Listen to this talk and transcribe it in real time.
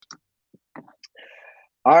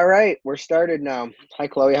All right, we're started now. Hi,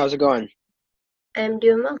 Chloe. How's it going? I'm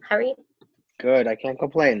doing well. How are you? Good. I can't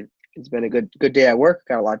complain. It's been a good day at work.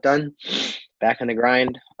 Got a lot done. Back on the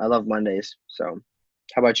grind. I love Mondays. So,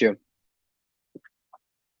 how about you?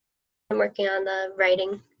 I'm working on the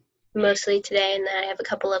writing mostly today, and then I have a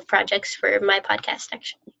couple of projects for my podcast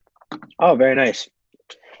actually. Oh, very nice.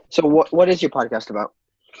 So, what is your podcast about?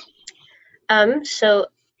 So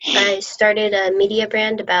I started a media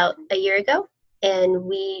brand about a year ago, and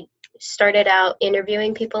we started out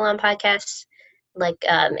interviewing people on podcasts, like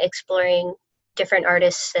exploring different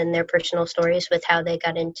artists and their personal stories with how they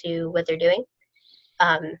got into what they're doing.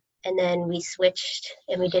 Um, and then we switched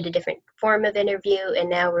and we did a different form of interview, and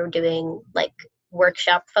now we're doing like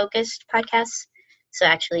workshop focused podcasts. So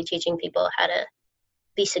actually teaching people how to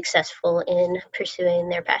be successful in pursuing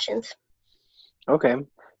their passions. Okay.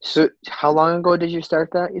 So, how long ago did you start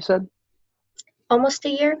that? You said Almost a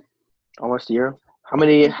year. almost a year. How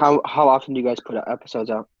many? How often do you guys put episodes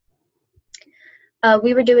out?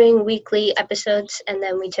 We were doing weekly episodes, and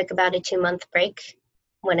then we took about a 2 month break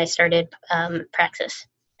when I started Praxis.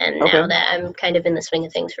 And now Okay. that I'm kind of in the swing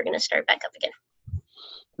of things, we're going to start back up again.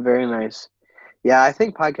 Very nice. Yeah, I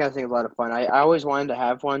think podcasting is a lot of fun. I always wanted to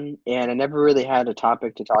have one, and I never really had a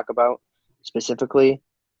topic to talk about specifically.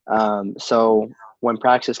 So when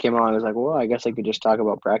Praxis came along, I was like, well, I guess I could just talk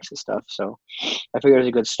about Praxis stuff. So I figured it was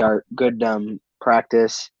a good start, good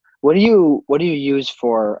practice. What do you use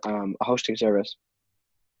for a hosting service?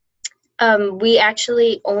 We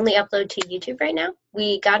actually only upload to YouTube right now.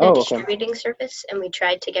 We got a Oh, okay. distributing service and we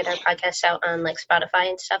tried to get our podcast out on like Spotify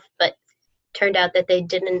and stuff, but turned out that they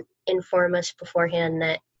didn't inform us beforehand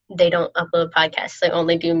that they don't upload podcasts. They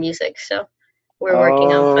only do music. So we're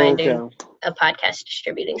working on Oh, finding okay. a podcast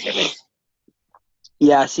distributing service.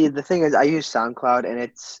 Yeah, see, the thing is, I use SoundCloud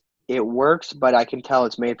and it works, but I can tell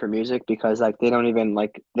it's made for music because like they don't even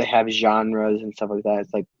like they have genres and stuff like that.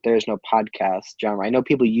 It's like there's no podcast genre. I know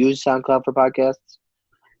people use SoundCloud for podcasts,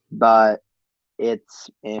 but it's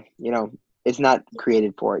not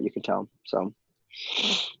created for it. You can tell. So,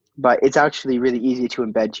 but it's actually really easy to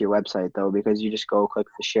embed to your website though because you just go click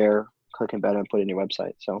the share, click embed, and put it in your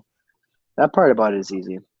website. So that part about it is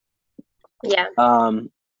easy. Yeah. Um,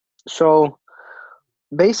 so.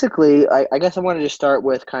 Basically, I guess I wanted to start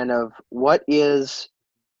with kind of how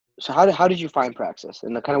did you find Praxis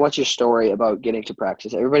and kind of what's your story about getting to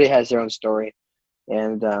Praxis? Everybody has their own story,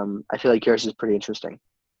 and I feel like yours is pretty interesting.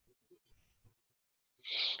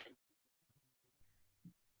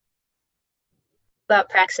 About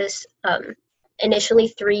Praxis initially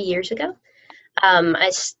 3 years ago.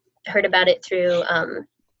 Heard about it through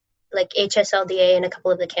like HSLDA and a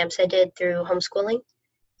couple of the camps I did through homeschooling.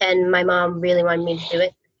 And my mom really wanted me to do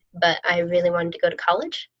it, but I really wanted to go to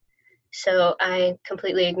college. So I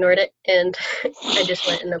completely ignored it and I just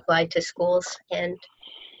went and applied to schools and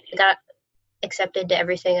got accepted to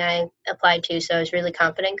everything I applied to. So I was really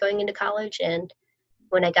confident going into college. And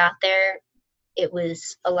when I got there, it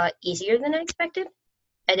was a lot easier than I expected.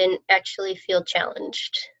 I didn't actually feel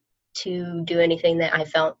challenged to do anything that I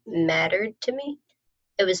felt mattered to me.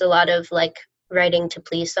 It was a lot of like writing to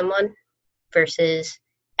please someone versus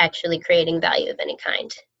actually creating value of any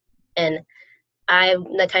kind. And I'm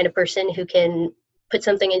the kind of person who can put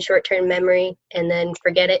something in short term memory and then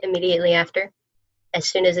forget it immediately after, as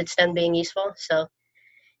soon as it's done being useful. So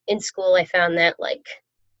in school, I found that like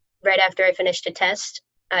right after I finished a test,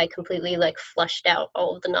 I completely like flushed out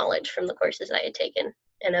all of the knowledge from the courses I had taken.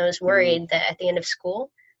 And I was Hmm. worried that at the end of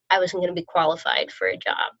school, I wasn't going to be qualified for a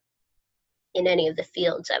job in any of the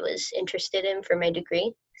fields I was interested in for my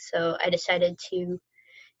degree. So I decided to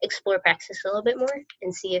explore Praxis a little bit more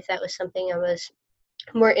and see if that was something I was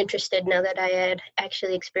more interested now that I had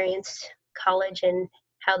actually experienced college and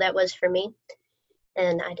how that was for me.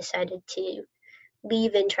 And I decided to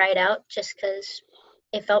leave and try it out just because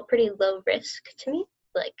it felt pretty low risk to me.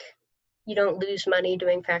 Like, you don't lose money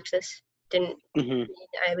doing Praxis. Didn't Hmm.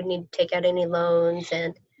 I would need to take out any loans,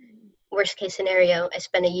 and worst case scenario, I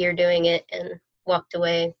spent a year doing it and walked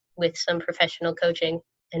away with some professional coaching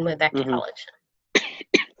and went back to Hmm. college.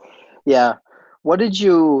 Yeah. What did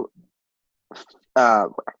you uh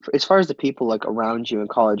as far as the people like around you in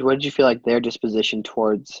college, what did you feel like their disposition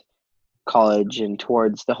towards college and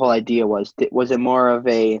towards the whole idea was? Was it more of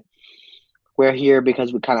a we're here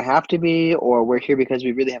because we kind of have to be, or we're here because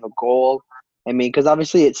we really have a goal? I mean, because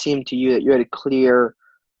obviously it seemed to you that you had a clear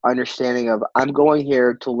understanding of I'm going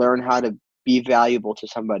here to learn how to be valuable to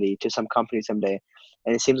somebody, to some company someday,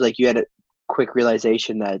 and it seems like you had a quick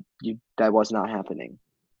realization that that was not happening.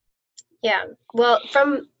 Yeah. Well,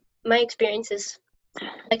 from my experiences,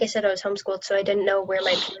 like I said, I was homeschooled, so I didn't know where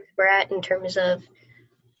my peers were at in terms of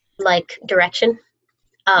like direction.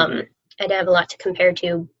 Um, Hmm. I didn't have a lot to compare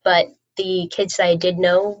to, but the kids that I did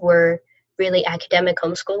know were really academic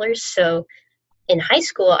homeschoolers. So in high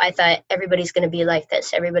school, I thought everybody's going to be like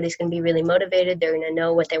this. Everybody's going to be really motivated. They're going to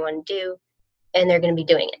know what they want to do, and they're going to be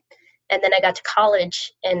doing it. And then I got to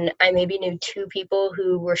college, and I maybe knew two people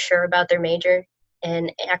who were sure about their major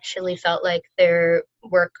and actually felt like their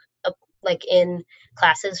work, like in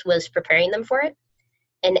classes, was preparing them for it.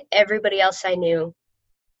 And everybody else I knew,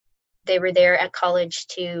 they were there at college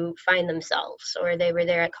to find themselves, or they were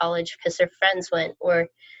there at college because their friends went, or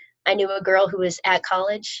I knew a girl who was at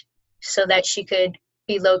college so that she could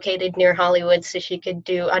be located near Hollywood so she could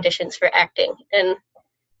do auditions for acting. And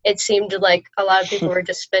it seemed like a lot of people were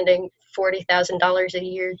just spending $40,000 a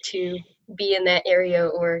year to be in that area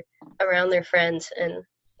or around their friends, and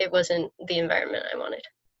it wasn't the environment I wanted.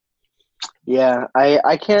 Yeah,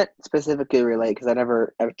 I can't specifically relate because I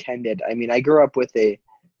never attended. I mean, I grew up with a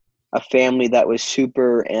family that was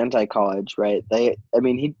super anti-college, right? I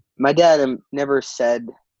mean, my dad never said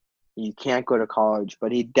you can't go to college,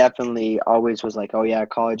 but he definitely always was like, oh yeah,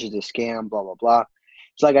 college is a scam, blah blah blah.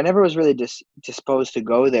 So like, I never was really disposed to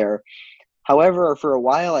go there. However, for a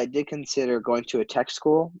while, I did consider going to a tech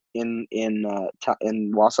school in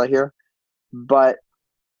Wausau here, but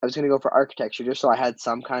I was going to go for architecture just so I had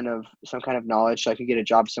some kind of knowledge so I could get a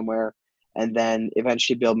job somewhere and then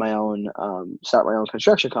eventually build my own start my own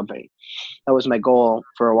construction company. That was my goal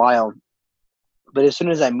for a while. But as soon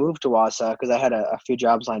as I moved to Wausau, because I had a few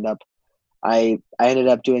jobs lined up, I ended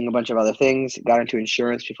up doing a bunch of other things, got into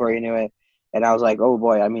insurance before you knew it, and I was like, oh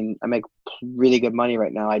boy, I mean, I make really good money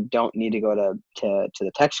right now. I don't need to go to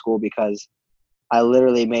the tech school because I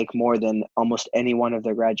literally make more than almost any one of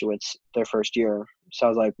their graduates their first year. So I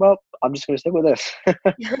was like, well, I'm just going to stick with this.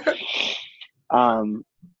 um,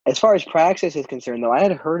 as far as Praxis is concerned, though, I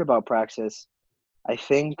had heard about Praxis. I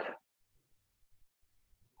think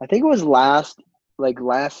it was last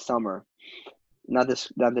summer, not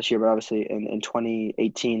this year, but obviously in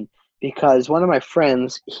 2018, because one of my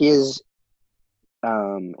friends, his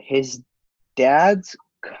dad's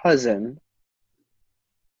cousin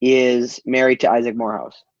is married to Isaac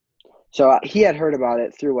Morehouse. So he had heard about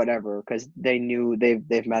it through whatever because they knew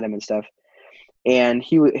they've met him and stuff. And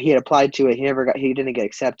he had applied to it. He didn't get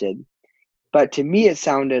accepted. But to me, it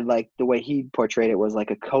sounded like the way he portrayed it was like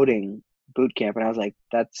a coding boot camp, and I was like,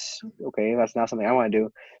 that's okay. That's not something I want to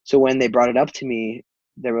do. So when they brought it up to me,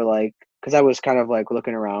 they were like, because I was kind of like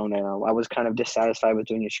looking around, and I was kind of dissatisfied with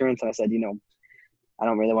doing insurance, and I said, I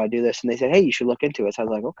don't really want to do this. And they said, hey, you should look into it. So I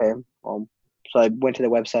was like, okay. Well, so I went to the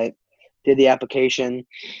website, did the application,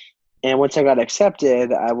 and once I got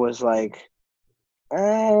accepted, I was like,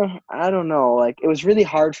 I don't know. Like, it was really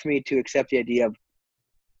hard for me to accept the idea of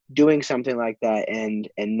doing something like that and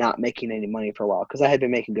not making any money for a while because I had been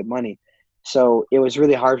making good money. So it was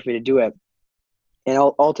really hard for me to do it. And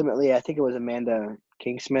ultimately, I think it was Amanda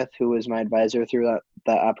Kingsmith who was my advisor through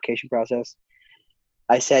that application process.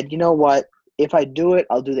 I said, you know what? If I do it,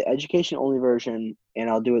 I'll do the education only version and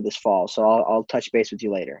I'll do it this fall. So I'll touch base with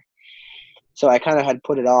you later. So I kind of had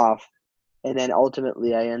put it off. And then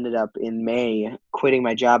ultimately, I ended up in May quitting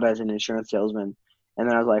my job as an insurance salesman. And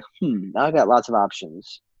then I was like, now I got lots of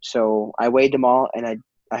options. So I weighed them all, and I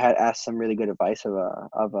had asked some really good advice of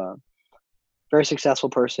a very successful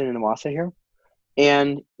person in Wasa here.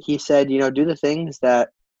 And he said, do the things that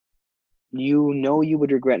you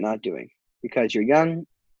would regret not doing because you're young.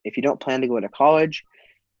 If you don't plan to go to college,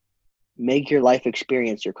 make your life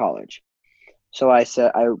experience your college. So I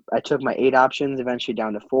said I took my 8 options eventually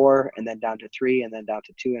down to 4 and then down to 3 and then down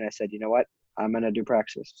to 2 and I said, you know what? I'm gonna do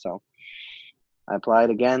Praxis. So I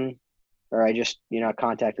applied again, or I just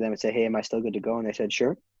contacted them and said, hey, am I still good to go? And they said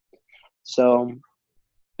sure. So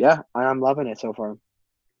yeah, I'm loving it so far.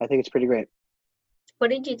 I think it's pretty great. What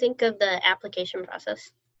did you think of the application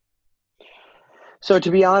process? So to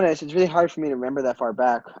be honest, it's really hard for me to remember that far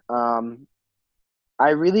back.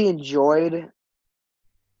 I really enjoyed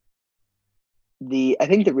I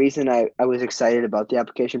think the reason I was excited about the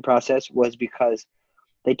application process was because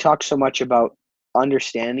they talk so much about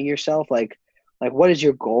understanding yourself, like what is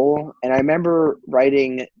your goal? And I remember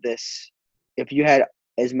writing this: if you had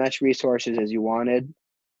as much resources as you wanted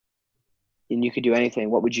and you could do anything,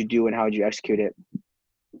 what would you do and how would you execute it?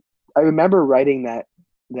 I remember writing that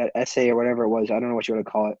essay or whatever it was. I don't know what you want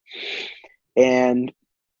to call it. And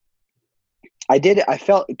I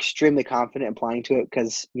felt extremely confident applying to it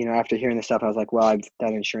because, after hearing this stuff, I was like, well, I've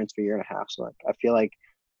done insurance for a year and a half. So like, I feel like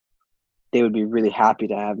they would be really happy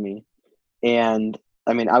to have me. And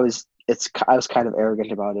I mean, I was kind of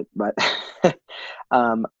arrogant about it, but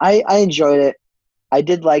I enjoyed it. I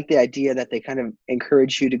did like the idea that they kind of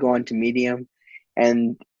encourage you to go onto Medium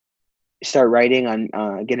and start writing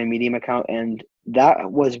on get a Medium account, and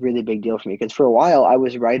that was really a big deal for me because for a while I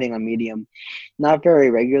was writing on Medium, not very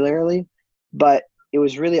regularly, but it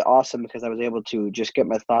was really awesome because I was able to just get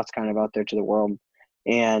my thoughts kind of out there to the world,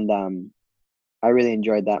 and I really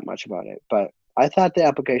enjoyed that much about it. But I thought the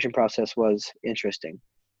application process was interesting.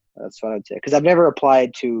 That's what I'd say because I've never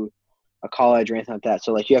applied to a college or anything like that.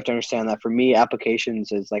 So like you have to understand that for me,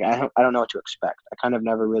 applications is like I don't know what to expect. I kind of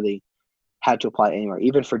never really had to apply anywhere,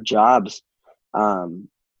 even for jobs. Um,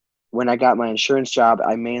 when I got my insurance job,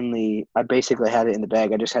 I basically had it in the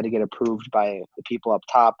bag. I just had to get approved by the people up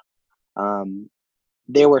top. Um,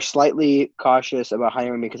 they were slightly cautious about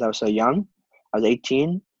hiring me because I was so young. I was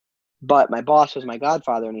 18, but my boss was my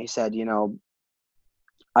godfather, and he said,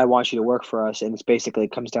 I want you to work for us, and it's basically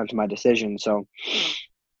it comes down to my decision. So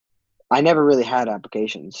I never really had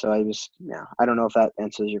applications, so yeah. I don't know if that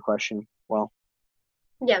answers your question well.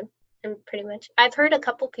 Yeah, and pretty much. I've heard a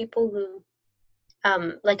couple people who,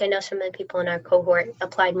 like I know some of the people in our cohort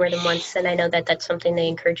applied more than once, and I know that that's something they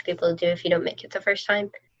encourage people to do if you don't make it the first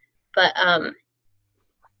time. But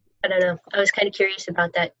I don't know. I was kind of curious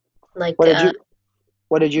about that. Like, What did you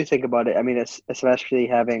What did you think about it? I mean, especially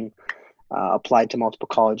having applied to multiple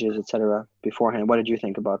colleges, etc. beforehand. What did you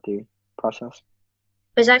think about the process?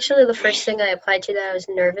 it was actually the first thing I applied to that I was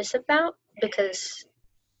nervous about because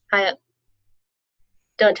I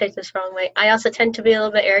don't take this wrong way. I also tend to be a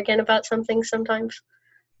little bit arrogant about something sometimes,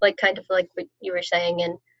 like kind of like what you were saying.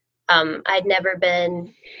 And I'd never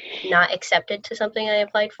been not accepted to something I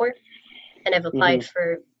applied for. And I've applied Hmm.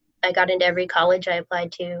 for, I got into every college I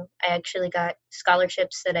applied to. I actually got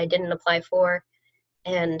scholarships that I didn't apply for.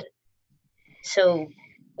 And so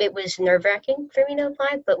it was nerve wracking for me to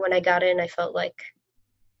apply. But when I got in, I felt like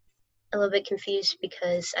a little bit confused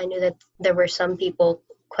because I knew that there were some people,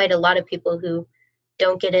 quite a lot of people, who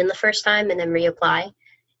don't get in the first time and then reapply.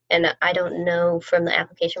 And I don't know from the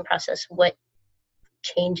application process what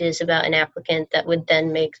changes about an applicant that would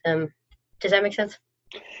then make them. Does that make sense?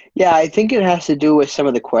 Yeah, I think it has to do with some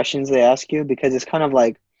of the questions they ask you because it's kind of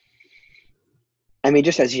like, I mean,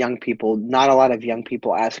 just as young people, not a lot of young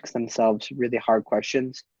people ask themselves really hard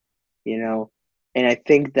questions, you know, and I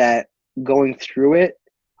think that going through it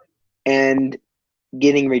and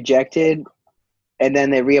getting rejected and then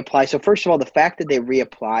they reapply. So first of all, the fact that they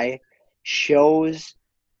reapply shows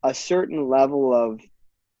a certain level of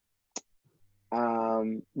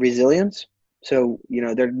resilience. So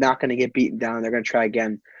they're not going to get beaten down. They're going to try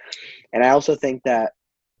again. And I also think that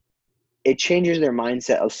it changes their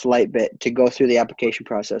mindset a slight bit to go through the application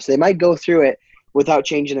process. They might go through it without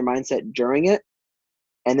changing their mindset during it,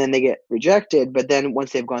 and then they get rejected. But then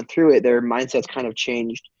once they've gone through it, their mindset's kind of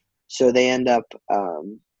changed, so they end up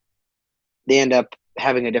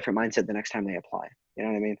having a different mindset the next time they apply. You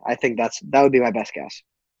know what I mean? I think that would be my best guess.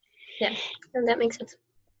 Yeah, and that makes sense.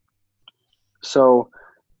 So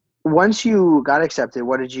once you got accepted,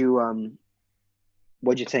 what did you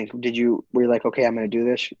think? Were you like, okay, I'm going to do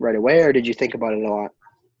this right away, or did you think about it a lot?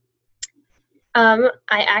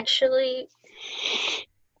 I actually,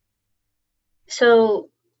 so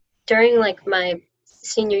during like my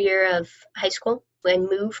senior year of high school, I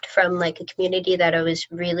moved from like a community that I was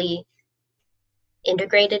really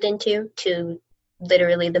integrated into to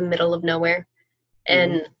literally the middle of nowhere. Hmm.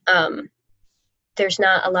 And there's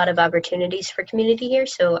not a lot of opportunities for community here.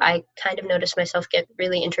 So I kind of noticed myself get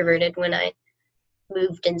really introverted when I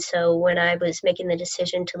moved. And so when I was making the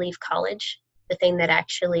decision to leave college, the thing that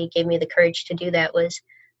actually gave me the courage to do that was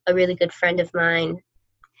a really good friend of mine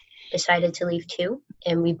decided to leave too.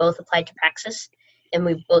 And we both applied to Praxis and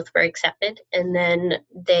we both were accepted. And then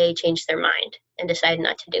they changed their mind and decided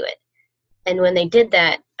not to do it. And when they did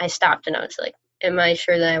that, I stopped and I was like, am I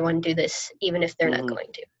sure that I want to do this even if they're not Hmm.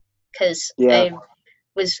 going to? Because Yeah. I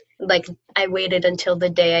was like, I waited until the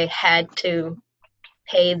day I had to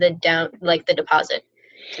pay the deposit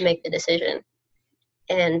to make the decision.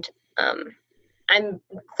 And I'm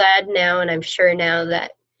glad now and I'm sure now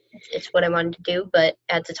that it's what I wanted to do. But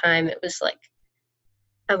at the time, it was like,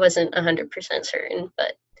 I wasn't 100% certain.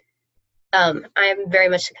 But I'm very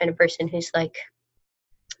much the kind of person who's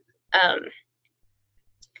um,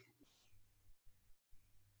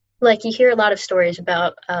 like you hear a lot of stories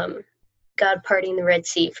about God parting the Red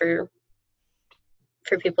Sea for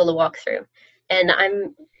people to walk through, and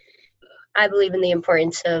I believe in the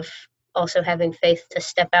importance of also having faith to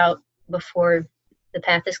step out before the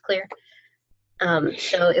path is clear.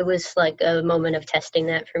 So it was like a moment of testing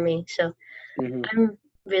that for me. So Hmm. I'm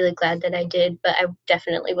really glad that I did, but I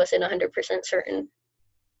definitely wasn't 100% certain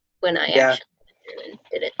when I Yeah. actually went through and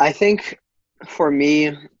did it. I think For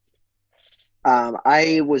me,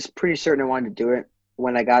 I was pretty certain I wanted to do it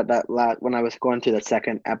when I got when I was going through the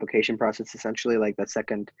second application process, essentially like the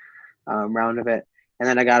second round of it. And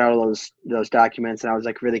then I got all those documents, and I was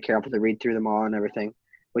like really careful to read through them all and everything,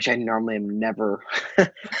 which I normally am never. I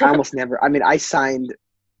almost never. I mean,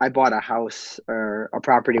 I bought a house or a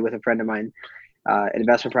property with a friend of mine, an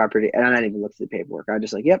investment property, and I didn't even look at the paperwork. I was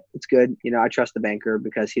just like, "Yep, it's good." You know, I trust the banker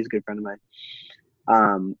because he's a good friend of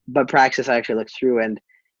mine. But Praxis, I actually looked through, and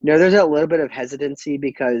there's a little bit of hesitancy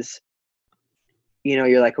because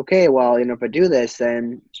you're like, okay, well, if I do this,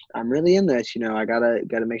 then I'm really in this. I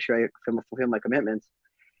gotta make sure I fulfill my commitments.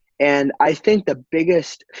 And I think the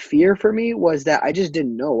biggest fear for me was that I just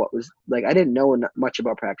didn't know what was like. I didn't know much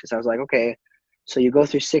about Praxis. I was like, okay, so you go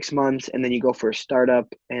through 6 months, and then you go for a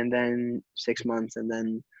startup, and then 6 months, and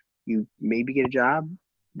then you maybe get a job.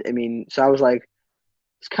 I mean, so I was like,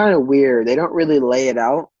 it's kind of weird. They don't really lay it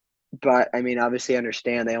out, but I mean, obviously, I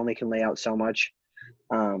understand they only can lay out so much.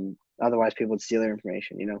 Otherwise, people would steal their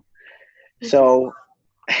information. So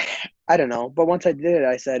I don't know. But once I did it,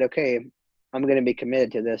 I said, okay, I'm going to be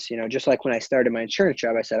committed to this. Just like when I started my insurance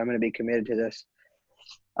job, I said, I'm going to be committed to this.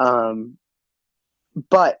 Um,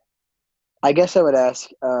 but I guess I would ask,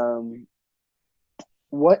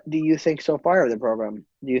 what do you think so far of the program?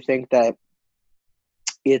 Do you think that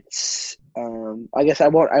it's, I guess I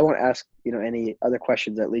won't ask, any other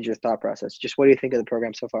questions that lead your thought process. Just what do you think of the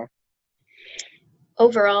program so far?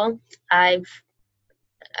 Overall, I've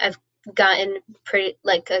gotten pretty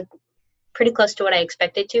close to what I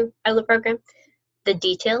expected to out of the program. The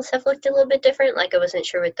details have looked a little bit different. Like I wasn't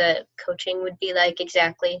sure what the coaching would be like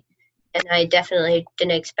exactly, and I definitely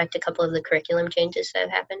didn't expect a couple of the curriculum changes that have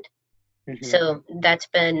happened. Mm-hmm. So that's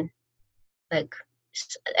been like,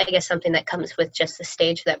 I guess, something that comes with just the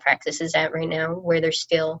stage that Praxis is at right now, where they're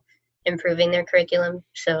still improving their curriculum.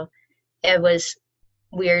 So it was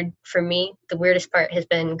weird for me. The weirdest part has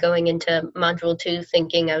been going into module 2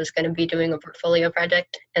 thinking I was going to be doing a portfolio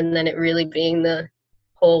project, and then it really being the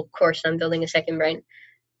whole course on building a second brain.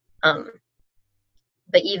 Um,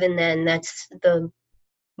 but even then, that's the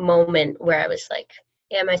moment where I was like,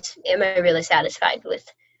 am I really satisfied with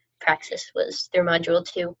Praxis? Was through module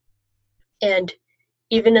 2, and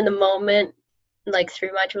even in the moment, like through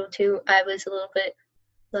module 2, I was a little bit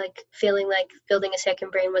like feeling like building a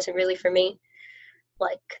second brain wasn't really for me.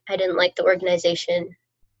 Like I didn't like the organization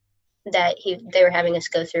that they were having us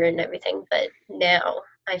go through and everything. But now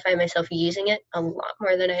I find myself using it a lot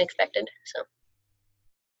more than I expected. So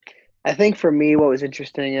I think for me, what was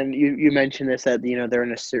interesting, and you mentioned this, that they're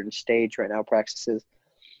in a certain stage right now. Practices.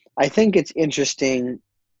 I think it's interesting.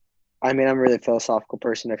 I mean, I'm a really philosophical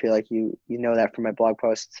person. I feel like you know that from my blog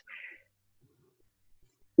posts.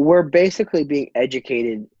 We're basically being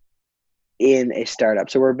educated in a startup.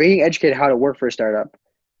 So we're being educated how to work for a startup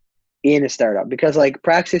in a startup because like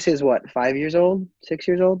Praxis is what, 5 years old, 6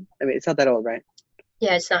 years old? I mean, it's not that old, right?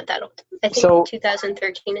 yeah, it's not that old. I think So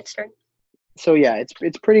 2013 it started. so yeah,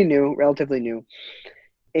 it's pretty new, relatively new.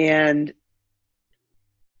 And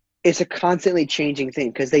it's a constantly changing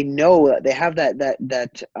thing because they know that they have that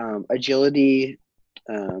agility,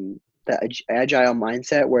 that agile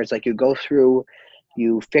mindset where it's like you go through,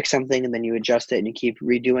 you fix something, and then you adjust it and you keep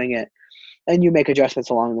redoing it, and you make adjustments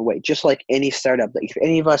along the way. Just like any startup, like if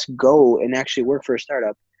any of us go and actually work for a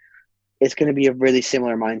startup, it's going to be a really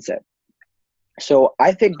similar mindset. So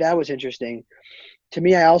I think that was interesting. To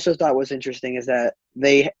me, I also thought was interesting is that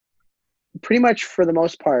they pretty much, for the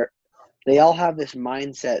most part, they all have this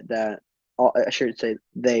mindset that I should say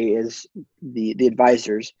they is the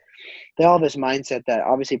advisors. They all have this mindset that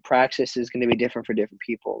obviously praxis is going to be different for different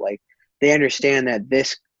people. Like they understand that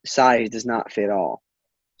this size does not fit all.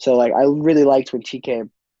 So like I really liked when TK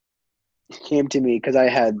came to me because I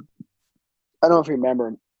don't know if you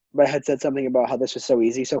remember, but I had said something about how this was so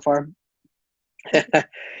easy so far.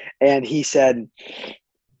 And he said,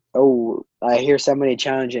 "Oh, I hear somebody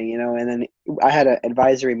challenging." And then I had an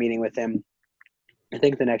advisory meeting with him, I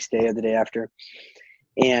think the next day or the day after.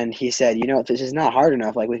 And he said, if this is not hard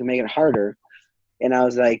enough, like we can make it harder. And I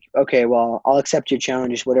was like, okay, well, I'll accept your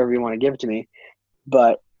challenges, whatever you want to give to me.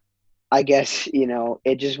 But I guess,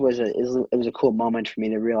 it just was a cool moment for me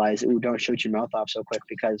to realize, ooh, don't shoot your mouth off so quick.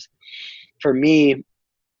 Because for me,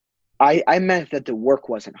 I meant that the work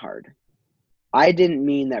wasn't hard. I didn't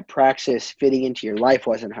mean that praxis fitting into your life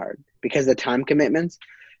wasn't hard because of the time commitments,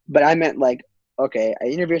 but I meant like, okay, I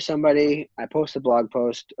interview somebody, I post a blog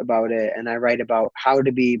post about it, and I write about how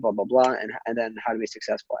to be blah, blah, blah, and then how to be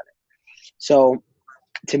successful at it. So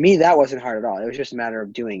to me, that wasn't hard at all. It was just a matter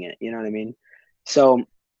of doing it. You know what I mean? So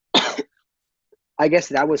I guess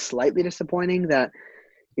that was slightly disappointing that,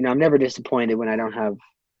 I'm never disappointed when I have,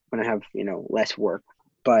 less work.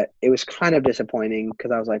 But it was kind of disappointing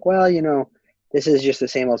because I was like, well, this is just the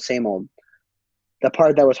same old, same old. The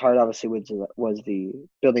part that was hard, obviously, was the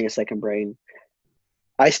building a second brain.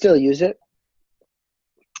 I still use it,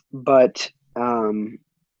 but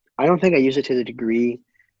I don't think I use it to the degree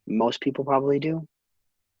most people probably do.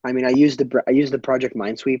 I mean, I use the Project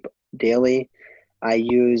Minesweep daily. I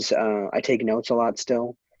take notes a lot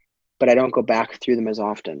still, but I don't go back through them as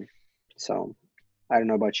often. So I don't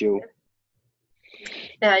know about you.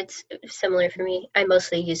 Yeah, it's similar for me. I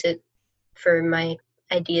mostly use it for my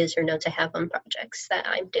ideas or notes I have on projects that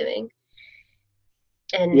I'm doing.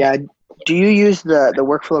 And Yeah. Do you use the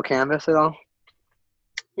workflow canvas at all?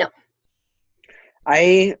 no,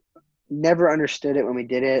 I never understood it when we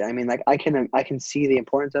did it. I mean, like I can see the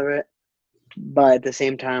importance of it, but at the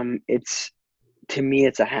same time, it's to me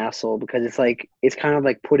it's a hassle because it's kind of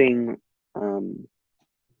like putting I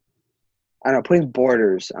don't know, putting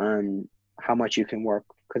borders on how much you can work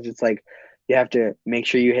because it's like you have to make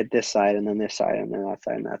sure you hit this side and then this side and then that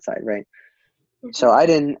side and that side, right? mm-hmm. So I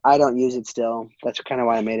don't use it still. That's kind of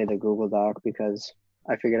why I made it a Google Doc because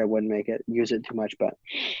I figured I wouldn't use it too much, but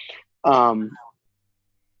um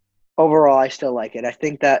overall I still like it. I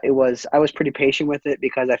think that I was pretty patient with it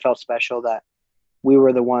because I felt special that we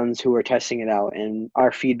were the ones who were testing it out and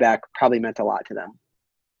our feedback probably meant a lot to them.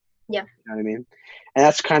 Yeah. You know what I mean? And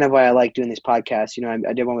that's kind of why I like doing these podcasts.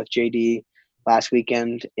 I did one with JD last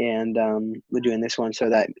weekend, and we're doing this one so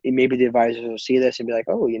that maybe the advisors will see this and be like,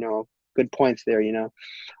 oh, good points there,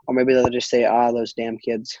 or maybe they'll just say, those damn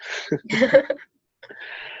kids.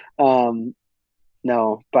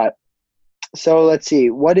 No, but so let's see.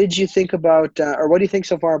 What did you think about, or what do you think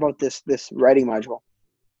so far about this writing module?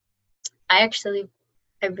 I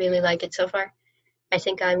really like it so far. I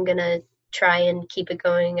think I'm gonna try and keep it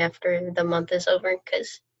going after the month is over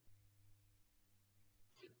because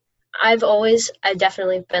I've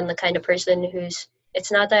definitely been the kind of person it's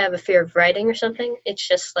not that I have a fear of writing or something. It's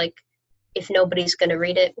just like, if nobody's going to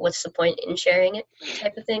read it, what's the point in sharing it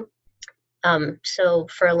type of thing. So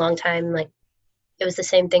for a long time, like, it was the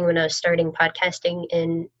same thing when I was starting podcasting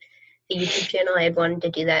in the YouTube channel. I had wanted to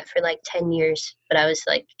do that for like 10 years, but I was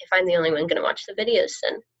like, if I'm the only one going to watch the videos,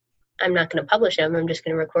 then I'm not going to publish them. I'm just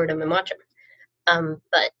going to record them and watch them.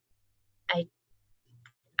 But I,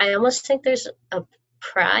 I almost think there's a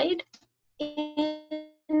pride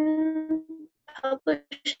in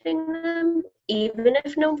publishing them, even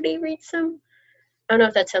if nobody reads them. I don't know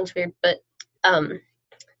if that sounds weird, but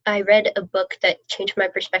I read a book that changed my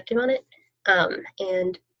perspective on it,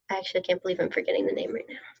 and I actually can't believe I'm forgetting the name right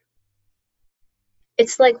now.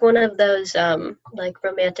 It's like one of those like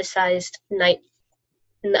romanticized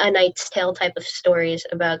a Knight's Tale type of stories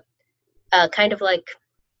about kind of like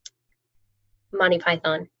Monty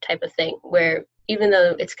Python type of thing, where even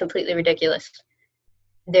though it's completely ridiculous,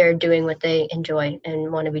 they're doing what they enjoy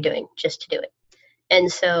and want to be doing just to do it.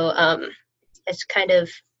 And so it's kind of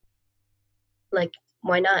like,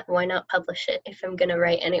 why not? Why not publish it if I'm gonna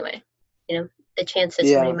write anyway? The chance that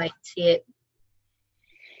somebody Yeah. might see it.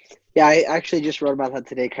 Yeah, I actually just wrote about that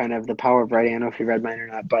today, kind of the power of writing. I don't know if you read mine or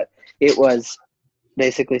not, but it was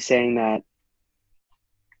basically saying that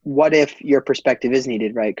what if your perspective is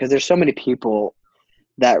needed, right? Because there's so many people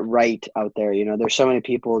that write out there. There's so many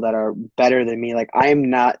people that are better than me. Like, I'm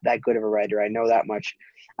not that good of a writer. I know that much.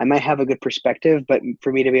 I might have a good perspective, but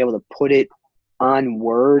for me to be able to put it on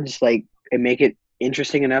words, like, and make it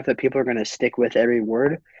interesting enough that people are going to stick with every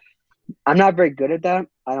word, I'm not very good at that.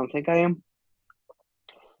 I don't think I am.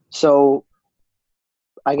 So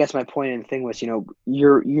I guess my point and thing was, you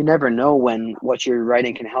never know when what you're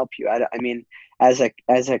writing can help you. I mean, as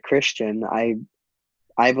a Christian,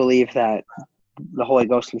 I believe that the Holy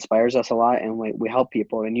Ghost inspires us a lot, and we help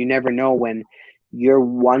people. And you never know when your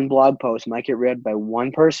one blog post might get read by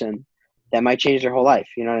one person that might change their whole life.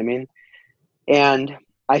 You know what I mean? And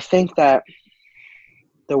I think that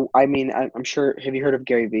I'm sure. Have you heard of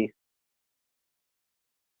Gary Vee?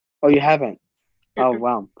 Oh, you haven't? Oh,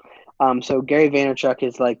 Mm-mm. wow. So Gary Vaynerchuk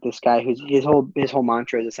is like this guy who's his whole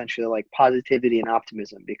mantra is essentially like positivity and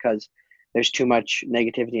optimism because there's too much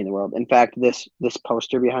negativity in the world. In fact, this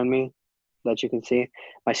poster behind me that you can see,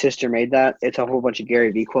 my sister made that. It's a whole bunch of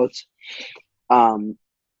Gary Vee quotes. But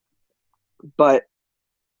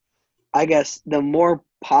I guess the more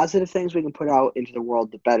positive things we can put out into the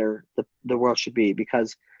world, the better the world should be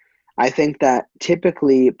because I think that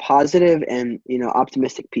typically positive and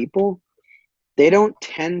optimistic people, they don't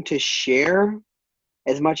tend to share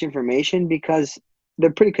as much information because they're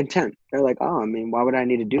pretty content. They're like, oh, I mean, why would I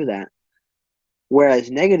need to do that?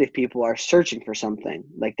 Whereas negative people are searching for something,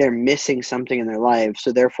 like they're missing something in their life,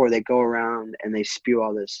 so therefore they go around and they spew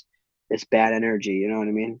all this bad energy. You know what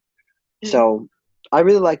I mean? Mhm. So I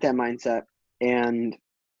really like that mindset, and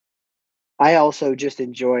I also just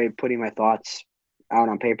enjoy putting my thoughts out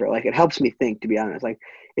on paper. Like it helps me think, to be honest. Like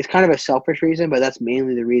it's kind of a selfish reason, but that's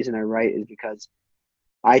mainly the reason I write is because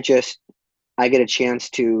I just I get a chance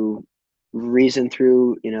to reason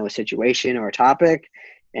through, a situation or a topic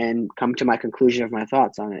and come to my conclusion of my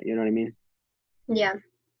thoughts on it. You know what I mean? Yeah,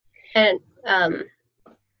 and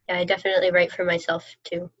yeah, I definitely write for myself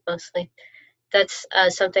too, mostly. That's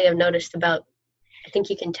something I've noticed about. I think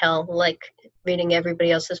you can tell, like reading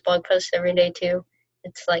everybody else's blog posts every day too.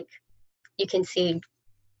 It's like you can see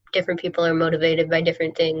different people are motivated by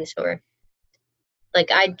different things, or like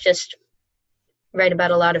I just write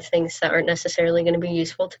about a lot of things that aren't necessarily going to be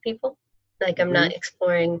useful to people. Like I'm Hmm. not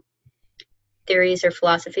exploring theories or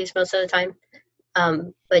philosophies most of the time,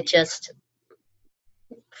 but just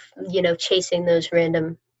chasing those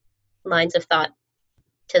random lines of thought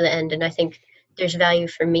to the end. And I think there's value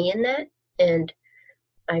for me in that, and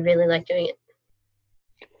I really like doing it.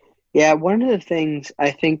 Yeah, one of the things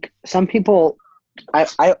I think some people,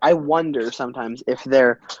 I wonder sometimes if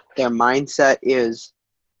their mindset is,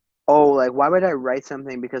 oh, like why would I write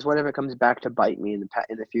something? Because what if it comes back to bite me in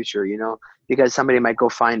the future? Because somebody might go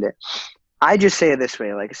find it. I just say it this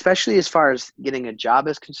way, like especially as far as getting a job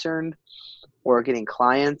is concerned or getting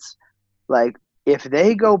clients, like if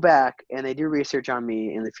they go back and they do research on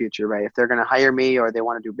me in the future, right? If they're going to hire me or they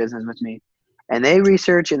want to do business with me, and they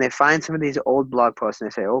research and they find some of these old blog posts and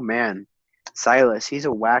they say, "Oh man, Silas, he's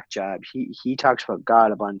a whack job. He talks about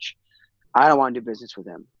God a bunch. I don't want to do business with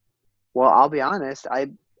him." Well, I'll be honest, I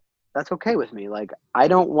that's okay with me. Like I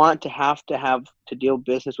don't want to deal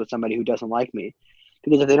business with somebody who doesn't like me,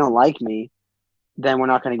 because if they don't like me, then we're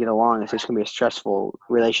not going to get along. It's just going to be a stressful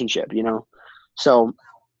relationship. So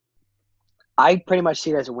I pretty much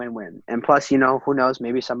see it as a win-win. And plus, who knows?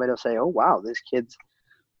 Maybe somebody will say, "Oh, wow, these kids,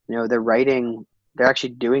 they're writing, they're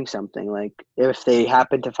actually doing something." Like if they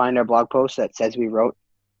happen to find our blog post that says we wrote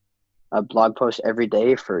a blog post every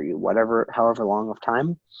day for whatever, however long of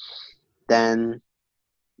time, then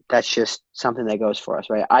that's just something that goes for us,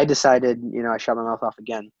 right? I decided, I shut my mouth off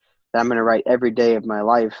again, that I'm going to write every day of my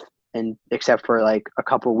life, and except for like a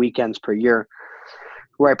couple weekends per year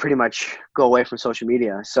where I pretty much go away from social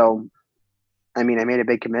media. So, I mean, I made a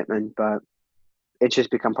big commitment, but it's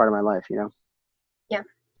just become part of my life. Yeah.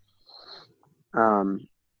 Um,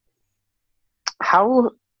 how,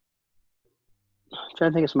 I'm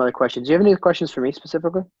trying to think of some other questions. Do you have any questions for me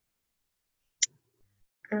specifically?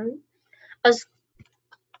 I was.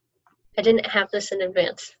 I didn't have this in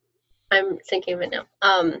advance. I'm thinking of it now.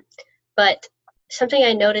 But something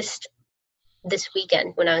I noticed this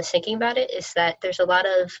weekend when I was thinking about it is that there's a lot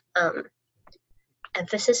of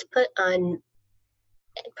emphasis put on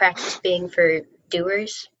practice being for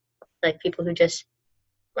doers, like people who just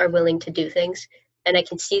are willing to do things. And I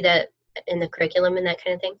can see that in the curriculum and that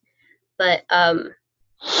kind of thing. But I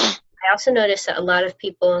also noticed that a lot of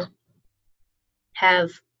people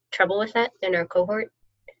have trouble with that in our cohort.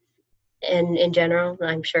 And in general,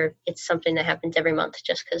 I'm sure it's something that happens every month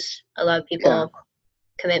just because a lot of Yeah. people,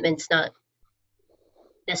 commitment's not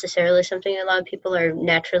necessarily something a lot of people are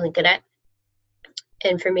naturally good at.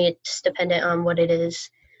 And for me, it's dependent on what it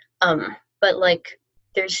is. But like,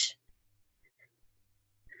 there's,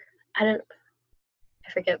 I don't,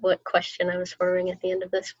 I forget what question I was forming at the end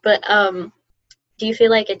of this, but do you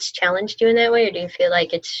feel like it's challenged you in that way, or do you feel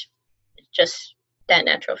like it's just that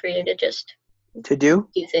natural for you to just To do?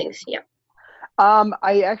 do things? Yeah.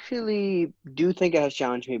 I actually do think it has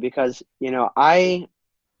challenged me because, I,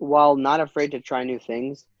 while not afraid to try new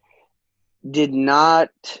things, did not,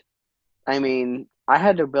 I mean, I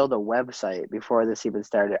had to build a website before this even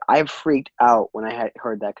started. I freaked out when I had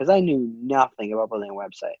heard that because I knew nothing about building a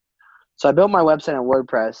website. So I built my website on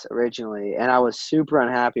WordPress originally, and I was super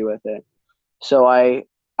unhappy with it. So I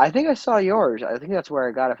think I saw yours. I think that's where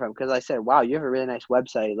I got it from because I said, "Wow, you have a really nice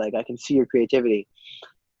website. Like I can see your creativity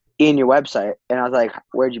in your website." And I was like,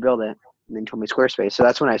 "Where'd you build it?" And then you told me Squarespace. So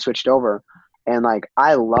that's when I switched over. And like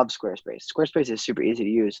I love Squarespace. Squarespace is super easy to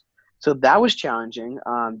use. So that was challenging.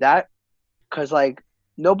 That because like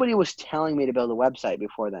nobody was telling me to build a website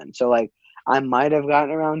before then. So like I might have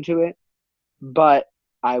gotten around to it, but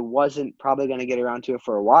I wasn't probably going to get around to it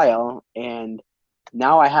for a while. And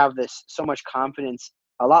now I have this so much confidence,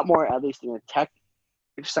 a lot more at least in the tech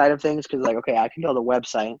side of things, because like okay, I can build a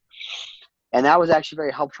website, and that was actually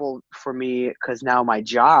very helpful for me because now my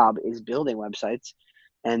job is building websites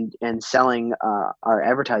and selling our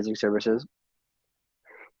advertising services.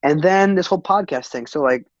 And then this whole podcast thing. So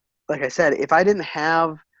like I said, if I didn't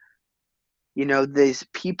have, these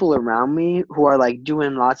people around me who are like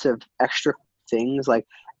doing lots of extra things, like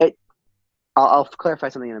it, I'll clarify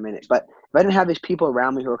something in a minute. But if I didn't have these people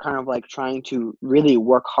around me who are kind of like trying to really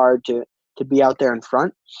work hard to be out there in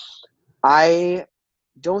front, I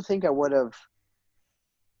don't think I would have.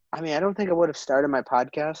 I mean, I don't think I would have started my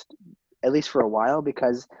podcast, at least for a while,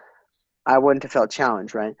 because I wouldn't have felt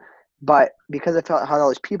challenged, right? But because I felt had all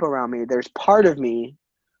these people around me, there's part of me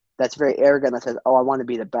that's very arrogant that says, "Oh, I want to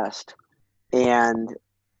be the best," and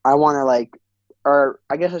I want to like, or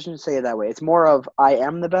I guess I shouldn't say it that way. It's more of I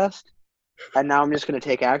am the best, and now I'm just going to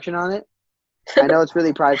take action on it. I know it's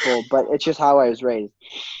really prideful, but it's just how I was raised,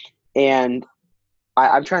 and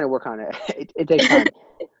I'm trying to work on it. It takes time,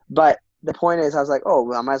 but the point is, I was like, oh,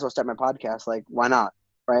 well, I might as well start my podcast. Like, why not,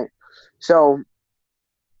 right? So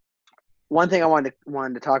one thing I wanted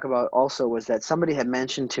to talk about also was that somebody had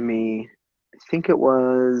mentioned to me, I think it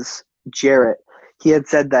was Jarrett. He had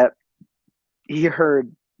said that he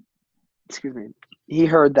heard, excuse me, he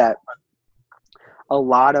heard that a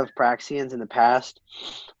lot of Praxians in the past,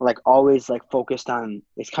 like always like focused on,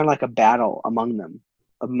 it's kind of like a battle among them,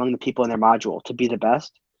 among the people in their module to be the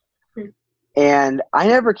best. Hmm. And I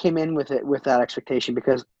never came in with it with that expectation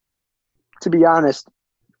because, to be honest,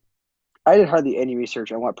 I did hardly any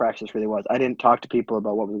research on what Praxis really was. I didn't talk to people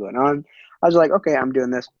about what was going on. I was like, okay, I'm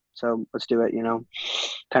doing this, so let's do it.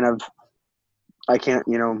 Kind of. I can't.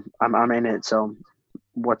 I'm in it. So,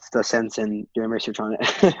 what's the sense in doing research on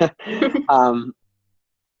it?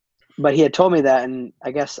 But he had told me that, and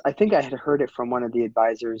I think I had heard it from one of the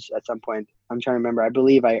advisors at some point. I'm trying to remember. I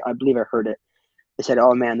believe I heard it. They said,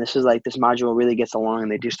 "Oh man, this is like this module really gets along,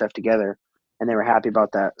 and they do stuff together," and they were happy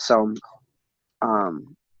about that. So,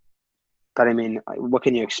 um, but I mean, what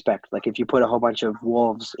can you expect? Like if you put a whole bunch of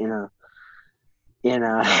wolves in a in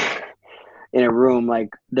a room, like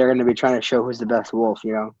they're going to be trying to show who's the best wolf.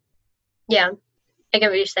 Yeah, I get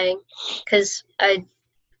what you're saying, because I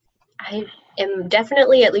am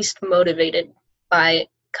definitely at least motivated by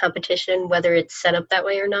competition, whether it's set up that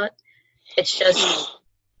way or not. It's just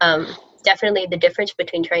definitely the difference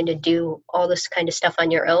between trying to do all this kind of stuff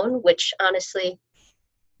on your own, which honestly,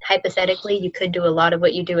 hypothetically, you could do a lot of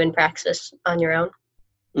what you do in Praxis on your own.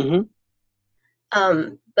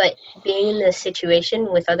 Mm-hmm. But being in this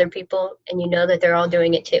situation with other people, and you know that they're all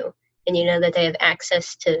doing it too, and you know that they have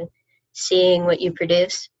access to seeing what you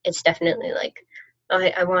produce, it's definitely like,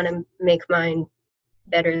 I want to make mine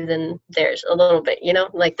better than theirs a little bit,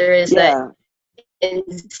 like there is that Yeah,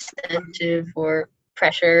 incentive or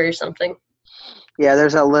pressure or something. yeah.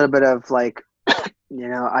 There's a little bit of like,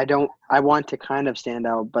 I want to kind of stand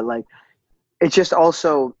out, but like, it's just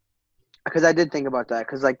also because I did think about that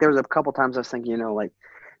because like there was a couple times I was thinking, like,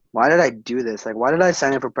 why did I do this? Like, why did I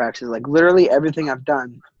sign up for Praxis? Like, literally everything I've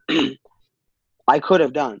done, I could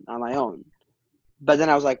have done on my own. But then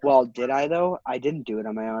I was like, well, did I though? I didn't do it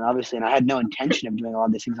on my own, obviously, and I had no intention of doing a lot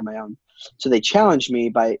of these things on my own. So they challenged me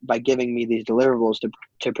by giving me these deliverables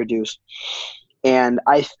to produce. And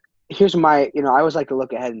here's my, I always like to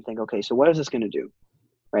look ahead and think, okay, so what is this going to do?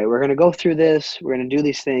 Right? We're going to go through this. We're going to do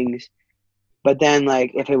these things. But then,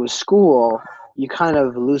 like, if it was school, you kind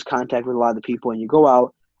of lose contact with a lot of the people, and you go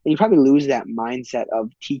out and you probably lose that mindset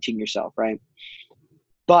of teaching yourself, right?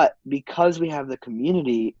 But because we have the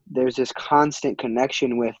community, there's this constant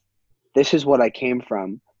connection with this is what I came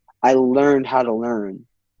from. I learned how to learn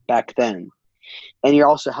back then. And you're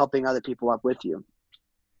also helping other people up with you.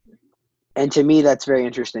 And to me, that's very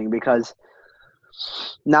interesting because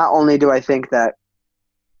not only do I think that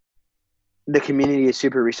the community is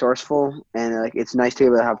super resourceful and like it's nice to be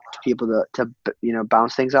able to have people to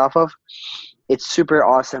bounce things off of. It's super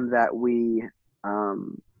awesome that we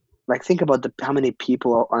like think about how many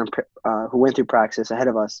people are who went through Praxis ahead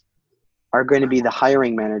of us are going to be the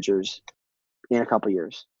hiring managers in a couple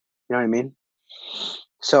years. You know what I mean?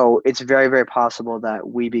 So it's very, very possible that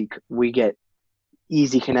we get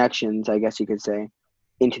easy connections, I guess you could say,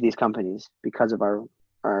 into these companies because of our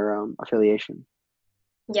affiliation.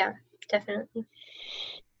 Yeah, definitely.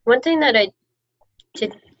 One thing that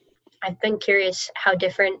I've been curious how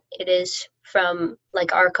different it is from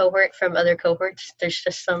like our cohort from other cohorts. There's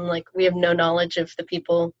just some like we have no knowledge of the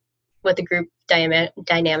people, what the group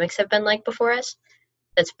dynamics have been like before us.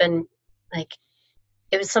 That's been like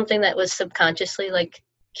it was something that was subconsciously like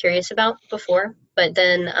curious about before. But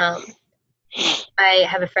then I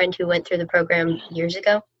have a friend who went through the program years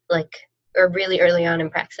ago, like or really early on in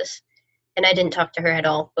Praxis, and I didn't talk to her at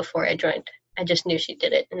all before I joined. I just knew she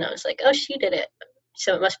did it, and I was like, oh, she did it,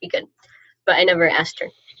 so it must be good. But I never asked her.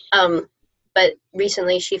 But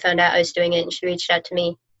recently she found out I was doing it, and she reached out to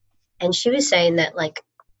me, and she was saying that like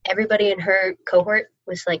everybody in her cohort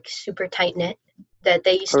was like super tight knit, that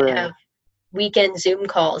they used Oh, to really? have weekend Zoom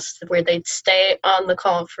calls where they'd stay on the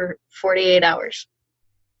call for 48 hours.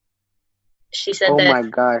 She said Oh that my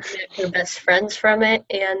gosh. met her best friends from it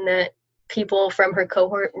and that people from her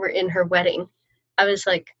cohort were in her wedding. I was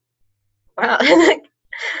like, wow.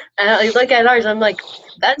 And I look at ours, I'm like,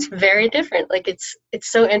 that's very different. Like it's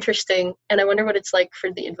so interesting, and I wonder what it's like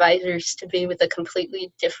for the advisors to be with a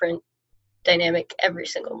completely different dynamic every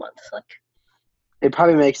single month. Like, It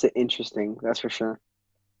probably makes it interesting, that's for sure.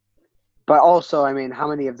 But also, I mean, how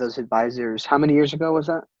many of those advisors, how many years ago was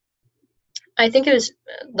that? I think it was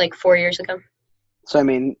like 4 years ago. So I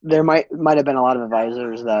mean, there might have been a lot of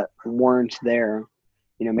advisors that weren't there.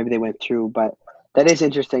 Maybe they went through, but that is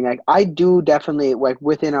interesting. Like I do definitely like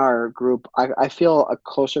within our group, I feel a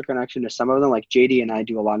closer connection to some of them. Like JD and I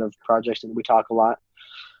do a lot of projects and we talk a lot.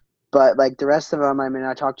 But like the rest of them, I mean,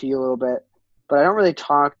 I talk to you a little bit, but I don't really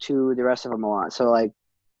talk to the rest of them a lot. So like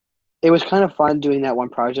it was kind of fun doing that one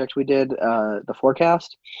project we did, the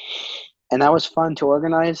forecast, and that was fun to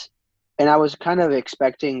organize. And I was kind of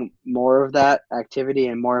expecting more of that activity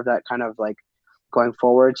and more of that kind of like going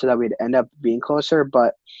forward so that we'd end up being closer.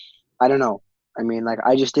 But I don't know. I mean, like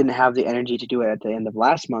I just didn't have the energy to do it at the end of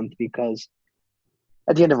last month because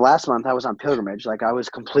at the end of last month I was on pilgrimage. Like I was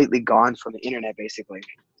completely gone from the internet basically.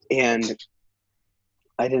 And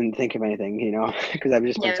I didn't think of anything, because I've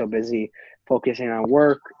just been Yeah, so busy focusing on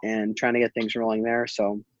work and trying to get things rolling there.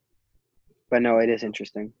 So, but no, it is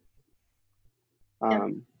interesting. yeah.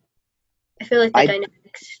 Um, I feel like the I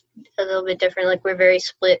dynamics a little bit different. Like we're very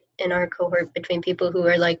split in our cohort between people who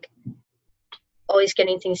are like always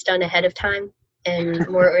getting things done ahead of time and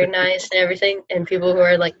more organized and everything, and people who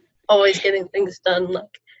are like always getting things done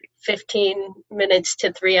like 15 minutes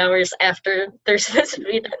to 3 hours after they're supposed to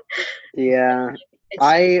be done. yeah, It's,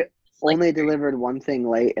 I it's like, only delivered one thing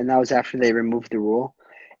late, and that was after they removed the rule,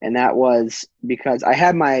 and that was because I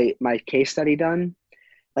had my case study done.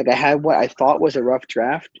 Like I had what I thought was a rough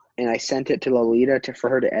draft, and I sent it to Lolita for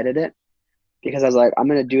her to edit it because I was like, I'm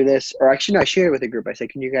gonna do this, or actually, no, I shared it with the group. I said,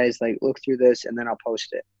 can you guys like look through this, and then I'll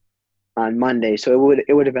post it on Monday. So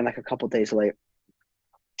it would have been like a couple days late,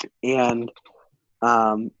 and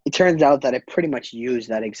it turns out that I pretty much used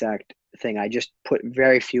that exact thing. I just put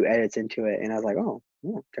very few edits into it, and I was like, oh,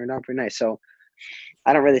 yeah, it turned out pretty nice. So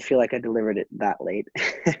I don't really feel like I delivered it that late.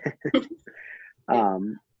 yeah,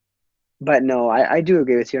 um, but no, I do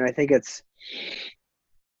agree with you, and I think it's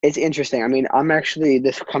interesting. I mean, I'm actually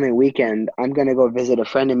this coming weekend, I'm gonna go visit a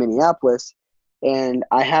friend in Minneapolis, and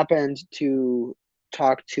I happened to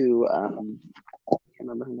talk to I can't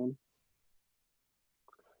remember her name.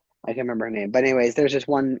 I can't remember her name. But anyways, there's this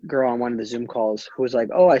one girl on one of the Zoom calls who was like,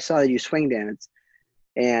 "Oh, I saw that you swing dance,"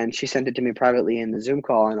 and she sent it to me privately in the Zoom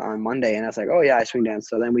call on Monday, and I was like, "Oh yeah, I swing dance."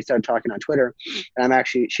 So then we started talking on Twitter, and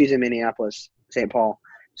she's in Minneapolis, St. Paul,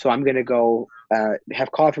 so I'm gonna go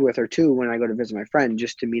have coffee with her too when I go to visit my friend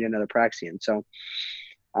just to meet another Praxian. So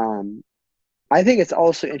um, I think it's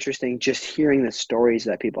also interesting just hearing the stories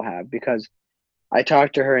that people have because I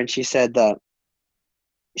talked to her and she said that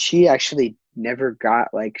she actually never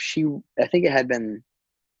got like I think it had been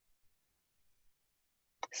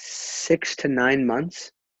 6 to 9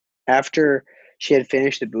 months after she had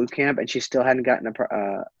finished the boot camp and she still hadn't gotten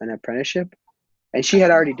an apprenticeship. And she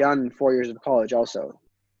had already done 4 years of college also.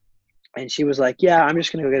 And she was like, yeah, I'm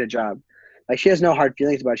just going to go get a job. Like she has no hard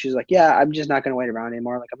feelings about it. She's like, yeah, I'm just not going to wait around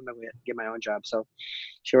anymore. Like I'm going to get my own job. So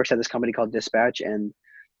she works at this company called Dispatch and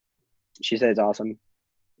she said it's awesome.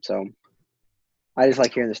 So I just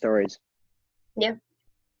like hearing the stories. yeah,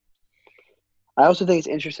 I also think it's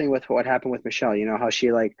interesting with what happened with Michelle. You know how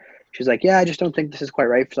she's like, yeah, I just don't think this is quite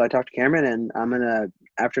right. So I talked to Cameron, and I'm gonna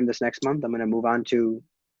after this next month, I'm gonna move on to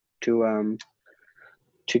um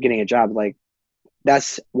to getting a job. Like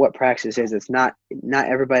that's what Praxis is. It's not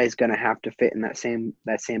everybody's gonna have to fit in that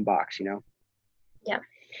same box. yeah,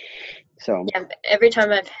 So yeah. Every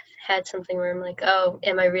time I've had something where I'm like, oh,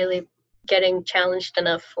 am I really getting challenged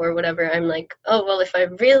enough or whatever? I'm like, oh, well, if I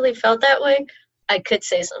really felt that way, I could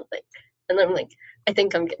say something. And then I'm like, I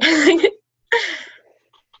think I'm good.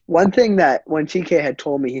 one thing that when TK had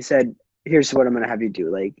told me, he said, "Here's what I'm gonna have you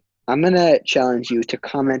do. Like I'm gonna challenge you to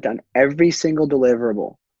comment on every single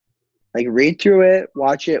deliverable." Like read through it,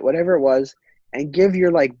 watch it, whatever it was, and give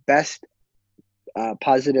your like best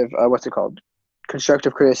positive what's it called,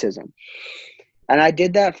 constructive criticism. And I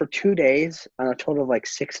did that for 2 days on a total of like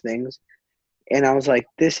 6 things, and I was like,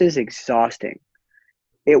 this is exhausting.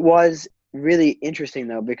 It was really interesting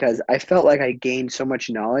though because I felt like I gained so much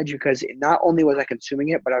knowledge because not only was I consuming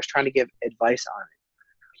it, but I was trying to give advice on it.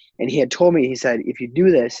 And he had told me, he said, if you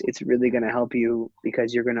do this, it's really going to help you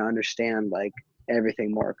because you're going to understand like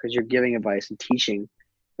everything more because you're giving advice and teaching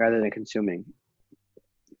rather than consuming.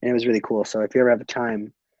 And it was really cool. So if you ever have the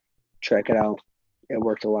time, check it out. It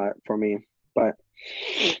worked a lot for me. But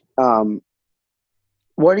um,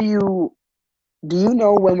 what do you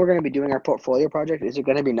know when we're going to be doing our portfolio project? Is it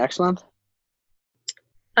going to be next month?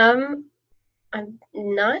 Um, I'm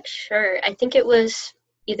not sure. I think it was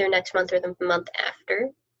either next month or the month after,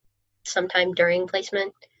 sometime during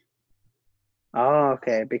placement. Oh,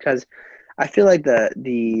 okay. Because I feel like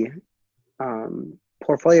the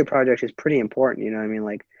portfolio project is pretty important. You know what I mean?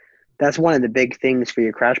 Like that's one of the big things for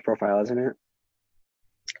your crash profile, isn't it?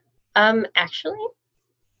 Actually,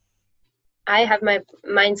 I have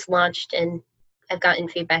mine's launched and I've gotten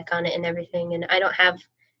feedback on it and everything, and I don't have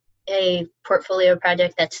a portfolio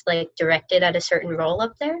project that's like directed at a certain role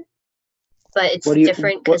up there, but it's What do you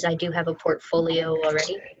different what? because I do have a portfolio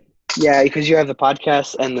already. Yeah, because you have the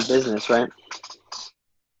podcast and the business, right?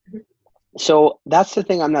 Mhm. So that's the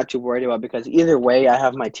thing I'm not too worried about because either way, I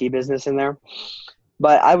have my tea business in there.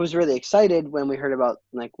 But I was really excited when we heard about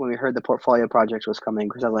like when we heard the portfolio project was coming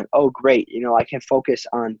because I was like, oh great, you know, I can focus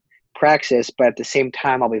on Praxis, but at the same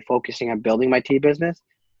time I'll be focusing on building my tea business.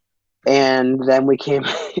 And then we came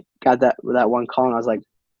got that one call and I was like,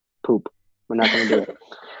 poop, we're not gonna do it.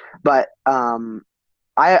 But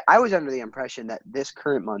I was under the impression that this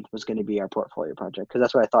current month was going to be our portfolio project because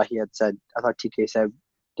that's what I thought he had said. I thought TK said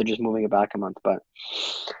they're just moving it back a month, but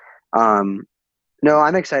um, no,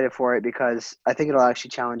 I'm excited for it because I think it'll actually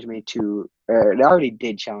challenge me to. Or it already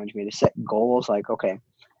did challenge me to set goals. Like, okay,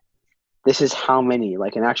 this is how many,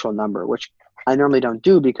 like an actual number, which I normally don't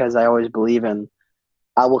do because I always believe in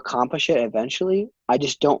I will accomplish it eventually. I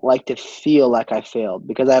just don't like to feel like I failed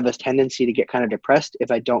because I have this tendency to get kind of depressed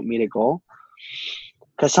if I don't meet a goal.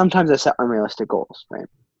 Because sometimes I set unrealistic goals, right?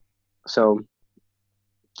 So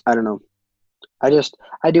I don't know. I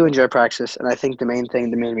do enjoy Praxis, and I think the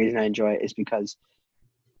main reason I enjoy it is because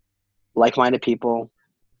like-minded people,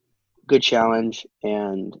 good challenge,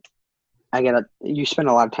 and you spend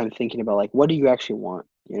a lot of time thinking about like what do you actually want?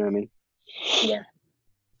 You know what I mean? Yeah.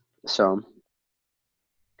 So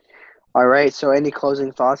all right. So any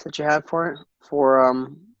closing thoughts that you have for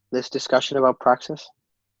this discussion about Praxis?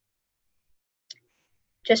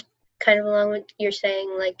 Just kind of along with you're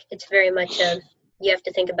saying, like it's very much of you have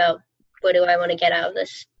to think about what do I want to get out of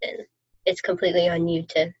this, and it's completely on you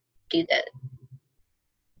to do that.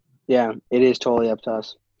 Yeah, it is totally up to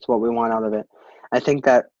us. It's what we want out of it. I think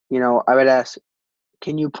that, you know, I would ask,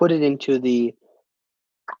 can you put it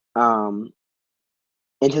um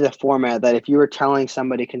into the format that if you were telling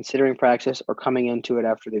somebody considering Praxis or coming into it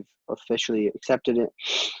after they've officially accepted it,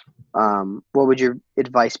 what would your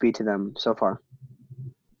advice be to them so far?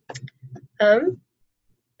 Um,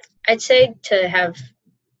 I'd say to have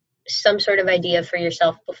some sort of idea for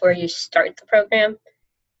yourself before you start the program,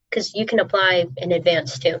 because you can apply in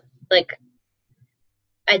advance too. Like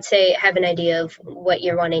I'd say have an idea of what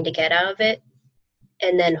you're wanting to get out of it,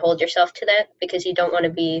 and then hold yourself to that because you don't want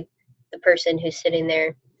to be the person who's sitting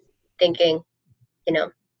there thinking, you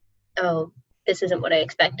know, oh, this isn't what I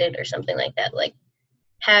expected or something like that. Like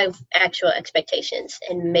have actual expectations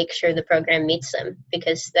and make sure the program meets them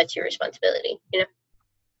because that's your responsibility, you know?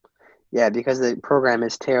 Yeah, because the program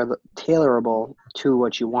is tailorable to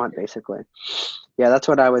what you want, basically. Yeah, that's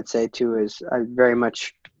what I would say too. Is I very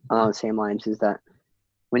much along the same lines. Is that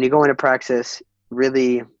when you go into Praxis,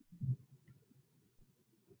 really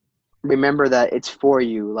remember that it's for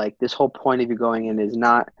you. Like this whole point of you going in is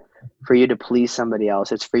not for you to please somebody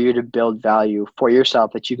else. It's for you to build value for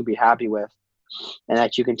yourself that you can be happy with and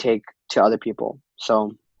that you can take to other people.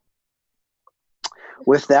 So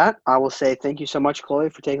with that, I will say thank you so much, Chloe,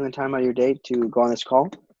 for taking the time out of your day to go on this call.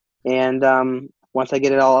 And once I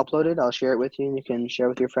get it all uploaded, I'll share it with you, and you can share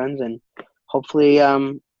with your friends. And hopefully,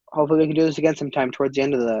 hopefully we can do this again sometime towards the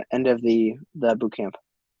end of the boot camp.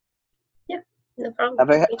 Yeah, no problem. Have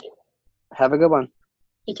a Thank you. have a good one.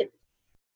 You too.